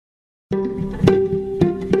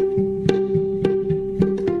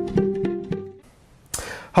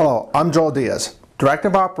I'm Joel Diaz, Director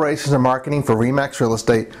of Operations and Marketing for RE/MAX Real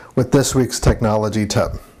Estate with this week's technology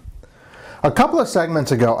tip. A couple of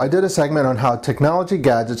segments ago, I did a segment on how technology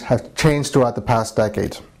gadgets have changed throughout the past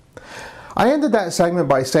decades. I ended that segment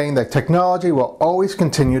by saying that technology will always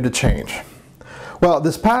continue to change. Well,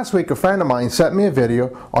 this past week, a friend of mine sent me a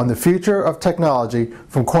video on the future of technology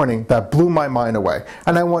from Corning that blew my mind away,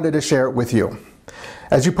 and I wanted to share it with you.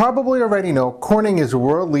 As you probably already know, Corning is a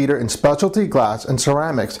world leader in specialty glass and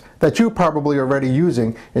ceramics that you're probably already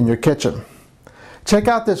using in your kitchen. Check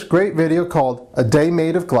out this great video called A Day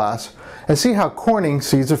Made of Glass and see how Corning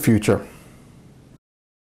sees the future.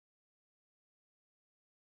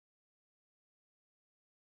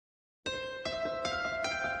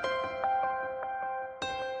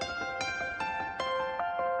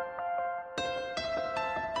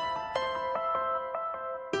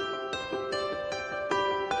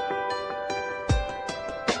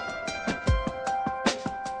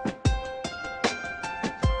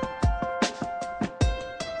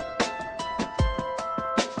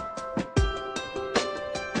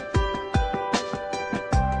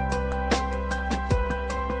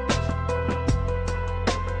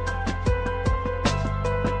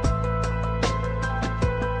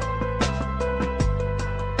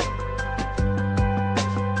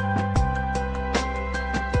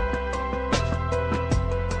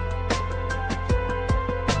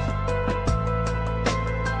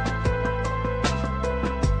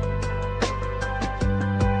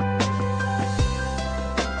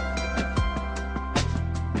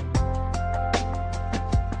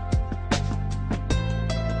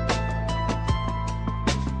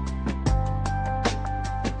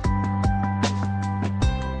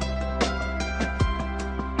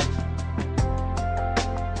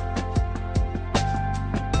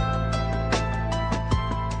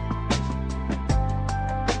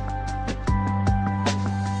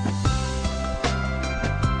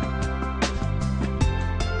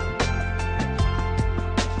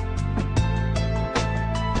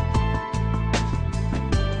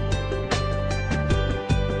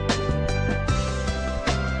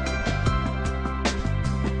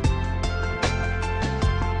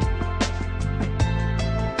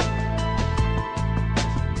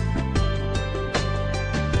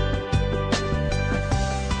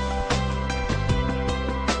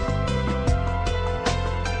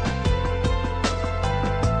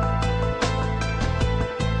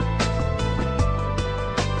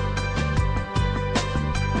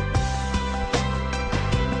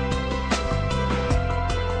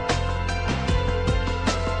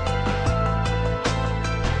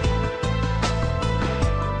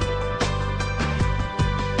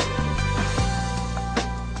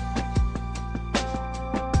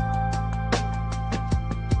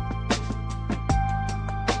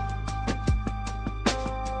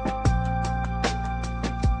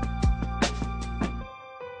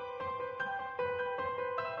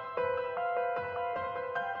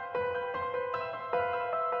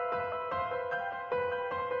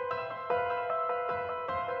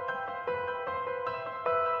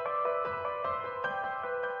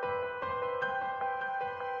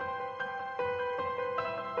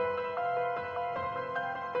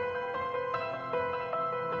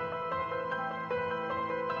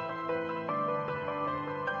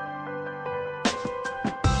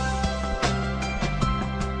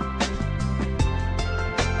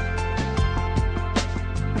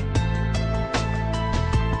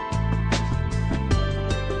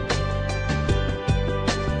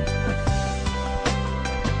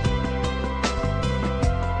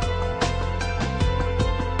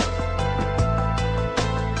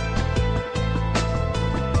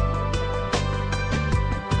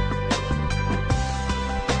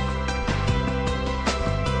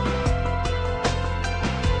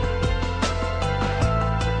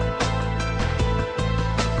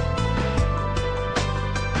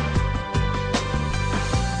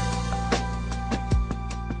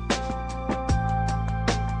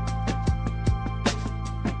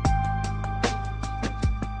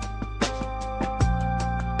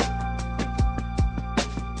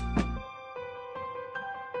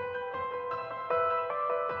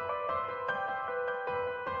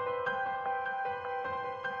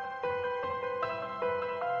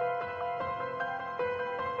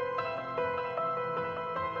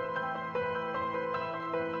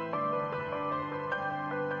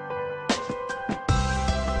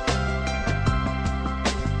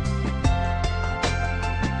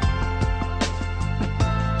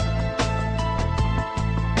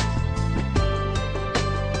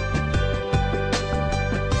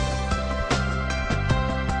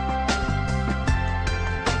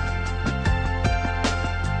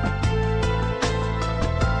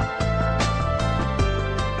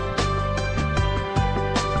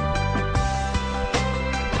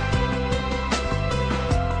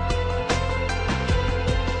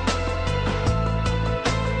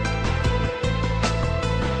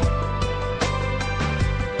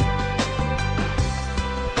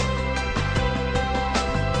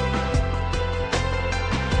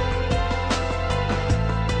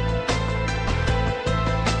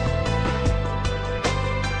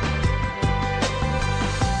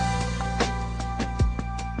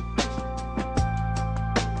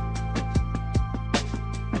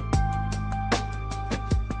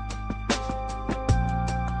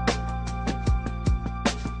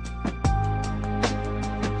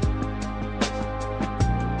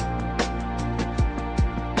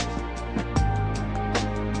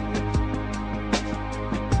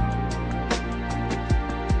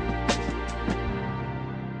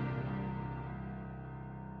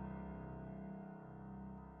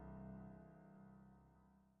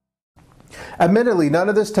 Admittedly, none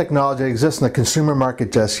of this technology exists in the consumer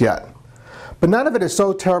market just yet. But none of it is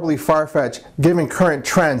so terribly far-fetched given current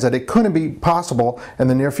trends that it couldn't be possible in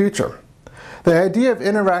the near future. The idea of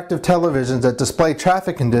interactive televisions that display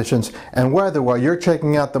traffic conditions and weather while you're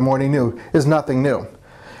checking out the morning news is nothing new.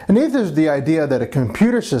 And neither is the idea that a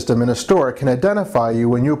computer system in a store can identify you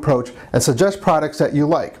when you approach and suggest products that you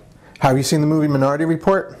like. Have you seen the movie Minority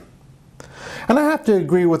Report? And I have to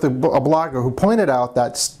agree with a blogger who pointed out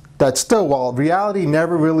that still, while reality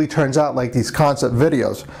never really turns out like these concept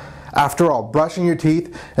videos, after all, brushing your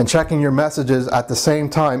teeth and checking your messages at the same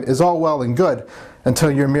time is all well and good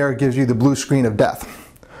until your mirror gives you the blue screen of death.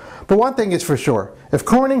 But one thing is for sure, if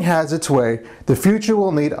Corning has its way, the future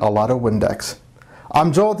will need a lot of Windex.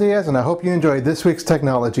 I'm Joel Diaz, and I hope you enjoyed this week's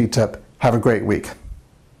technology tip. Have a great week.